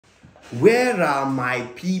Where are my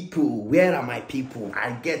people? Where are my people?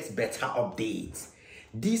 I get better updates.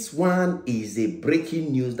 This one is a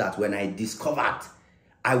breaking news that when I discovered,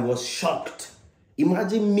 I was shocked.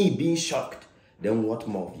 Imagine me being shocked. Then what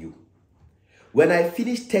more of you? When I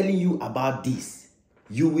finish telling you about this,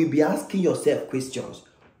 you will be asking yourself questions.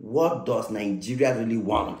 What does Nigeria really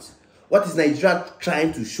want? What is Nigeria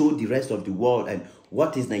trying to show the rest of the world? And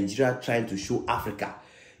what is Nigeria trying to show Africa?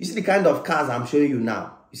 You see the kind of cars I'm showing you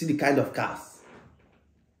now? You see the kind of cars?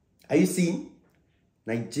 Are you seeing?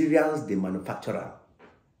 Nigerians, the manufacturer.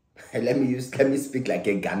 let me speak like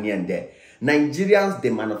a Ghanaian there. Nigerians, the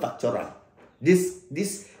manufacturer. This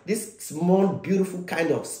small, beautiful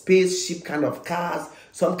kind of spaceship kind of cars,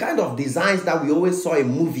 some kind of designs that we always saw in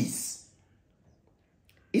movies.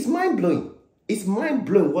 It's mind-blowing. It's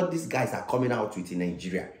mind-blowing what these guys are coming out with in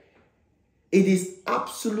Nigeria. It is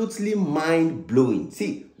absolutely mind-blowing.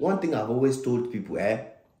 See, one thing I've always told people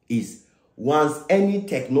is once any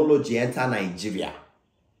technology enter Nigeria,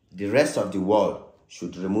 the rest of the world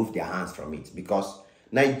should remove their hands from it, because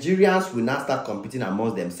Nigerians will now start competing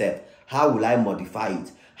amongst themselves. How will I modify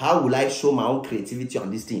it? How will I show my own creativity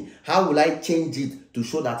on this thing? How will I change it to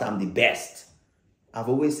show that I'm the best? I've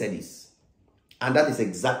always said this. And that is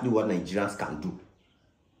exactly what Nigerians can do.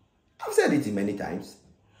 I've said it many times.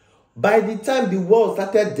 By the time the world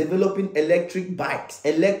started developing electric bikes,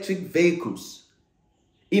 electric vehicles,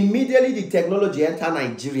 immediately the technology entered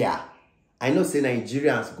Nigeria. I know say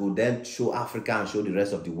Nigerians go then show Africa and show the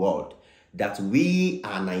rest of the world that we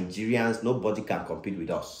are Nigerians, nobody can compete with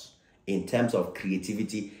us in terms of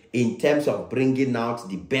creativity, in terms of bringing out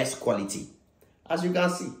the best quality. As you can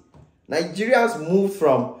see, Nigerians moved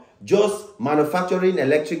from just manufacturing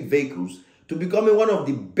electric vehicles to becoming one of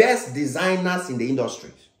the best designers in the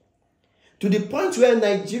industry. To the point where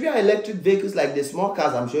Nigerian electric vehicles, like the small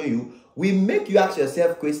cars I'm showing you, will make you ask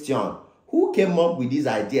yourself question, who came up with this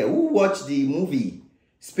idea? Who watched the movie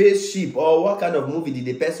Spaceship, or what kind of movie did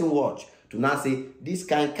the person watch to now say, this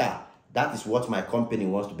kind of car, that is what my company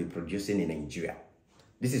wants to be producing in Nigeria.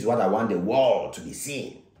 This is what I want the world to be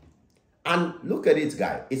seeing. And look at it,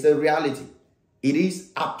 guys. It's a reality. It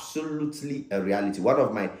is absolutely a reality. One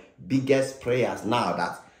of my biggest prayers now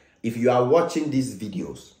that if you are watching these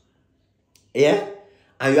videos,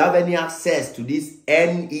 and you have any access to these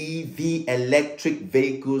NEV electric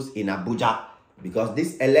vehicles in Abuja, because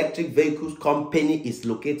this electric vehicles company is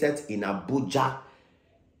located in Abuja,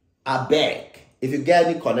 I beg, if you get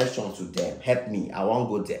any connections to them, help me. I won't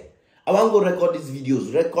go there. I want to go record these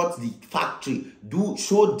videos, record the factory,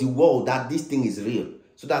 show the world that this thing is real,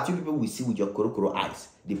 so that you people will see with your korokoro eyes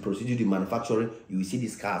the procedure, the manufacturing. You will see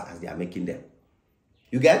these cars as they are making them.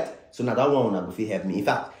 You get? So now that one will help me. In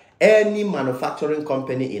fact, any manufacturing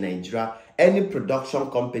company in Nigeria, any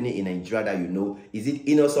production company in Nigeria that you know, is it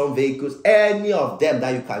Innocent Vehicles, any of them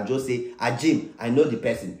that you can just say, Jim, I know the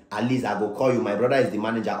person, at least I will call you, my brother is the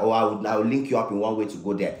manager, or I will link you up in one way to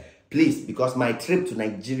go there. Please, because my trip to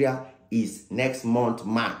Nigeria is next month,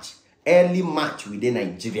 March. Early March within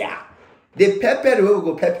Nigeria. The pepper, we will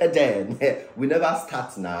go pepper then. We never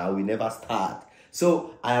start now, we never start.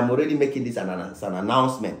 So I am already making this an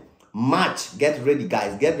announcement. March, get ready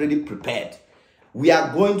guys, get ready, prepared. We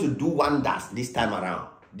are going to do wonders this time around,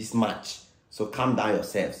 this March. So calm down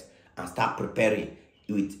yourselves and start preparing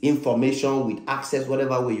with information, with access,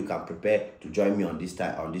 whatever way you can prepare to join me on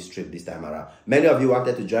this trip this time around. Many of you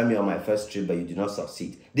wanted to join me on my first trip, but you did not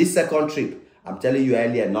succeed. This second trip, I'm telling you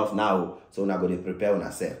early enough now, so we're going to prepare on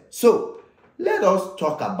ourselves. So let us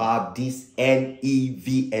talk about these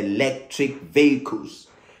NEV electric vehicles.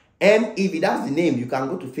 NEV, that's the name. You can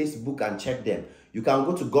go to Facebook and check them. You can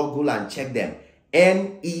go to Google and check them.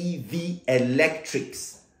 NEV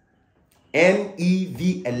Electrics.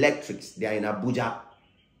 NEV Electrics. They are in Abuja.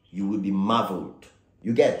 You will be marveled.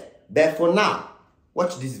 You get? But for now,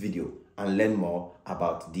 watch this video and learn more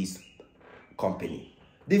about this company.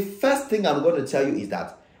 The first thing I'm going to tell you is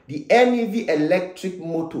that the NEV electric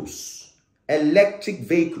motors, electric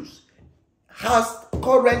vehicles, has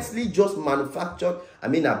currently just manufactured,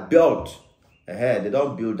 built. They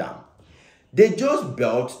don't build them. They just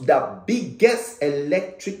built the biggest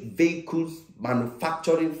electric vehicles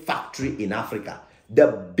manufacturing factory in Africa. The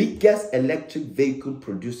biggest electric vehicle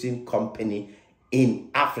producing company in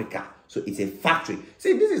Africa. So it's a factory.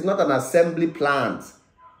 See, this is not an assembly plant.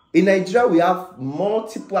 In Nigeria, we have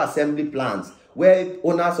multiple assembly plants where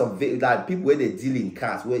owners of vehicles, people where they deal in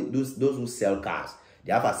cars, where those who sell cars,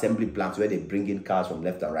 they have assembly plants where they bring in cars from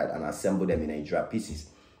left and right and assemble them in Nigeria pieces.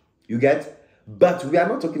 You get? But we are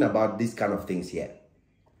not talking about these kind of things here.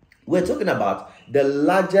 We're talking about the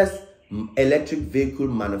largest electric vehicle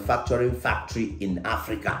manufacturing factory in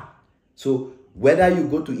Africa. So whether you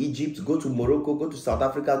go to Egypt, go to Morocco, go to South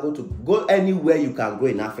Africa, go anywhere you can go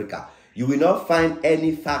in Africa, you will not find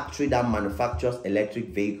any factory that manufactures electric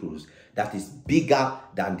vehicles that is bigger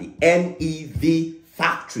than the NEV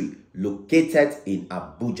factory located in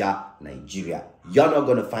Abuja, Nigeria. You're not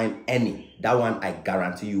going to find any. That one I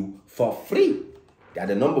guarantee you for free. They are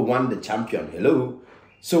the number one, the champion. Hello.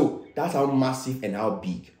 So that's how massive and how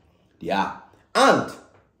big they are. And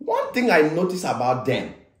one thing I notice about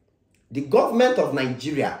them, the government of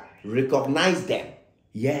Nigeria recognized them.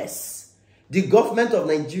 Yes. The government of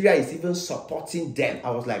Nigeria is even supporting them.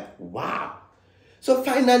 I was like, wow. So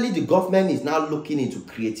finally, the government is now looking into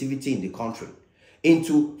creativity in the country,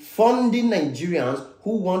 into funding Nigerians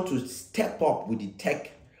who want to step up with the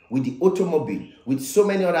tech, with the automobile, with so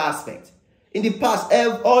many other aspects. In the past,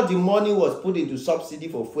 all the money was put into subsidy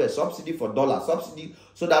for fuel, subsidy for dollar, subsidy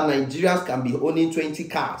so that Nigerians can be owning 20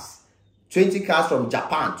 cars. 20 cars from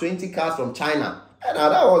Japan, 20 cars from China. And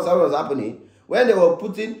that was what was happening. When they were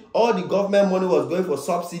putting, all the government money was going for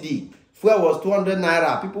subsidy. Fuel was 200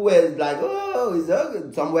 naira. People were like, oh, is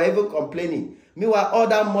that? Some were even complaining. Meanwhile, all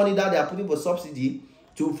that money that they are putting for subsidy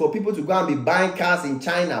for people to go and be buying cars in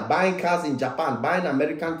China, buying cars in Japan, buying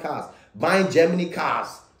American cars, buying Germany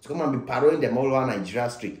cars, to come and be paroling them all over Nigeria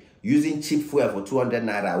street, using cheap fuel for 200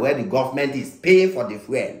 naira, where the government is paying for the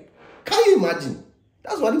fuel. Can you imagine?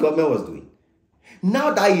 That's what the government was doing.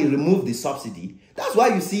 Now that he removed the subsidy, that's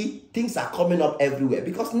why you see things are coming up everywhere.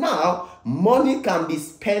 Because now, money can be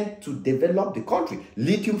spent to develop the country.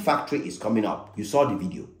 Lithium factory is coming up. You saw the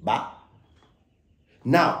video. But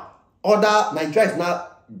now, Nigeria is now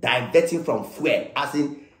diverting from fuel. As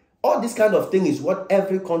in, all this kind of thing is what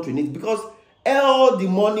every country needs. Because all the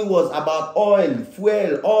money was about oil,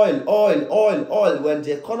 fuel, oil. When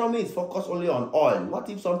the economy is focused only on oil, what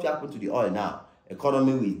if something happened to the oil now?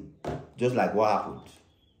 Economy will, just like what happened.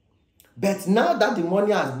 But now that the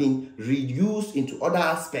money has been reused into other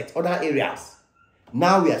aspects, other areas,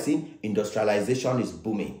 now we are seeing industrialization is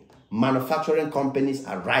booming. Manufacturing companies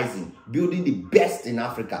are rising, building the best in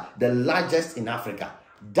Africa, the largest in Africa.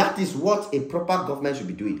 That is what a proper government should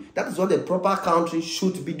be doing. That is what a proper country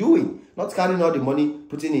should be doing. Not carrying all the money,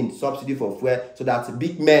 putting in subsidy for fuel so that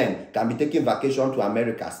big men can be taking vacation to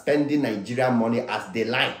America, spending Nigerian money as they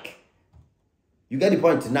like. You get the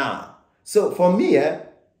point now. So for me,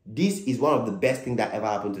 this is one of the best things that ever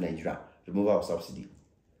happened to Nigeria, removal of subsidy.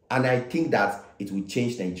 And I think that it will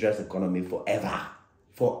change Nigeria's economy forever.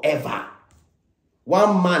 Forever.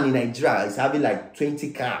 One man in Nigeria is having like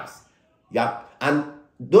 20 cars. Yeah, and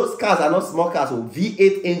those cars are not small cars, so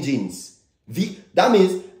V8 engines. That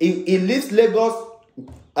means it leaves Lagos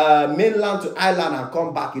mainland to island and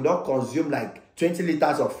come back. It don't consume like 20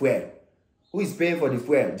 liters of fuel. Who is paying for the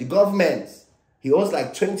fuel? The government. He owns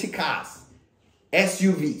like 20 cars,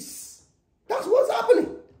 SUVs. That's what's happening.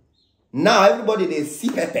 Now everybody, they see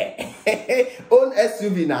Pepe. Own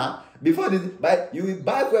SUV now. Before this, you will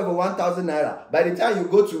buy fuel for 1,000 naira. By the time you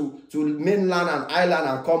go to mainland and island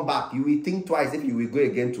and come back, you will think twice if you will go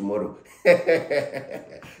again tomorrow.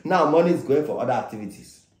 Now money is going for other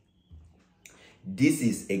activities. This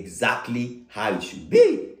is exactly how it should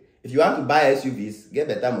be. If you want to buy SUVs, get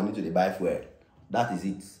better money to buy fuel. That is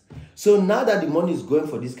it. So now that the money is going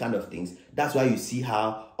for these kind of things, that's why you see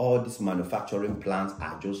how all these manufacturing plants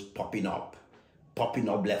are just popping up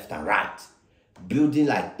left and right. Building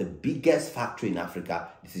like the biggest factory in Africa.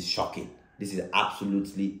 This is shocking. This is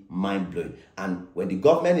absolutely mind-blowing. And when the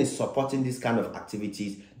government is supporting these kind of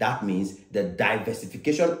activities, that means the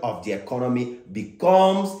diversification of the economy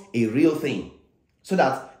becomes a real thing. So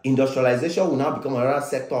that industrialization will now become another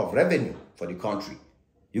sector of revenue for the country.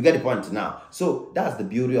 You get the point now. So that's the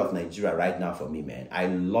beauty of Nigeria right now for me, man. I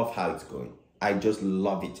love how it's going. I just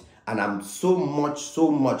love it. And I'm so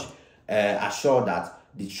much assured that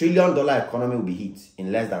the $1 trillion economy will be hit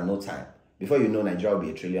in less than no time. Before you know, Nigeria will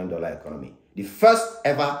be a $1 trillion economy. The first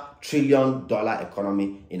ever $1 trillion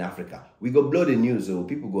economy in Africa. We go blow the news, so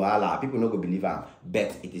people go holla, people not go believe it,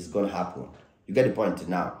 but it is going to happen. You get the point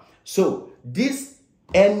now. So this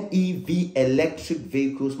NEV electric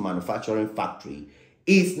vehicles manufacturing factory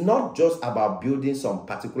is not just about building some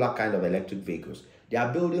particular kind of electric vehicles. They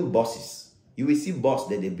are building buses. You will see bus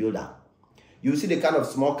that they build up. You will see the kind of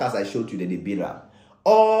small cars I showed you that they build up.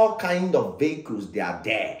 All kind of vehicles, they are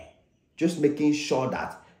there. Just making sure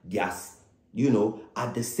that they are,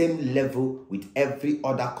 at the same level with every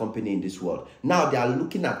other company in this world. Now they are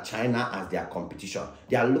looking at China as their competition.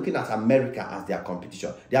 They are looking at America as their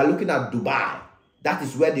competition. They are looking at Dubai. That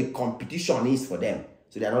is where the competition is for them.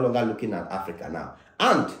 So they are no longer looking at Africa now.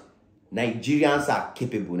 And Nigerians are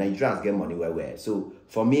capable. Nigerians get money well. So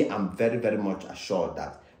for me, I'm very, very much assured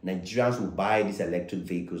that Nigerians will buy these electric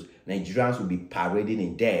vehicles. Nigerians will be parading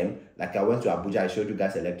in them. Like I went to Abuja, I showed you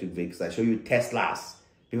guys electric vehicles. I showed you Teslas.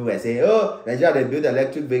 People were saying, oh, Nigeria, they build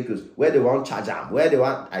electric vehicles. Where they want charge them? Where they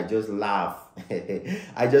want? I just laugh.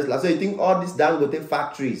 I just laugh. So you think all these Dangote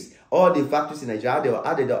factories, all the factories in Nigeria,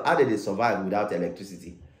 how did they survive without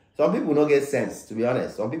electricity? Some people don't get sense, to be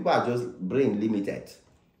honest. Some people are just brain limited.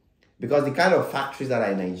 Because the kind of factories that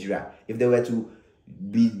are in Nigeria, if they were to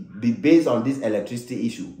be based on this electricity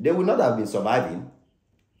issue, they would not have been surviving.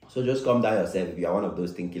 So just calm down yourself if you are one of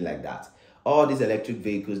those thinking like that. All these electric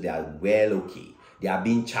vehicles, they are well okay. They are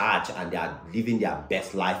being charged and they are living their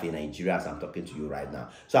best life in Nigeria as I'm talking to you right now.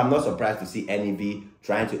 So I'm not surprised to see NEV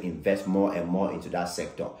trying to invest more and more into that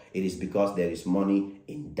sector. It is because there is money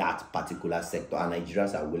in that particular sector and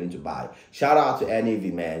Nigerians are willing to buy. Shout out to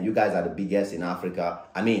NEV, man. You guys are the biggest in Africa.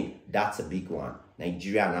 I mean, that's a big one.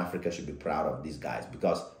 Nigeria and Africa should be proud of these guys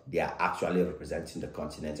because they are actually representing the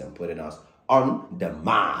continent and putting us on the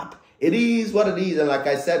map. It is what it is. And like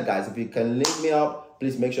I said, guys, if you can link me up,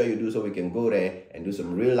 please make sure you do so we can go there and do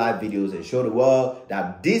some real life videos and show the world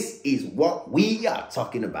that this is what we are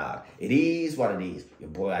talking about. It is what it is. Your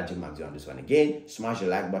boy Ajay Magzi on this one again. Smash the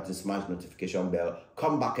like button, smash notification bell.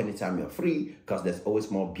 Come back anytime you're free because there's always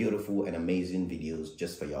more beautiful and amazing videos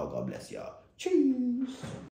just for y'all. God bless y'all. Cheers.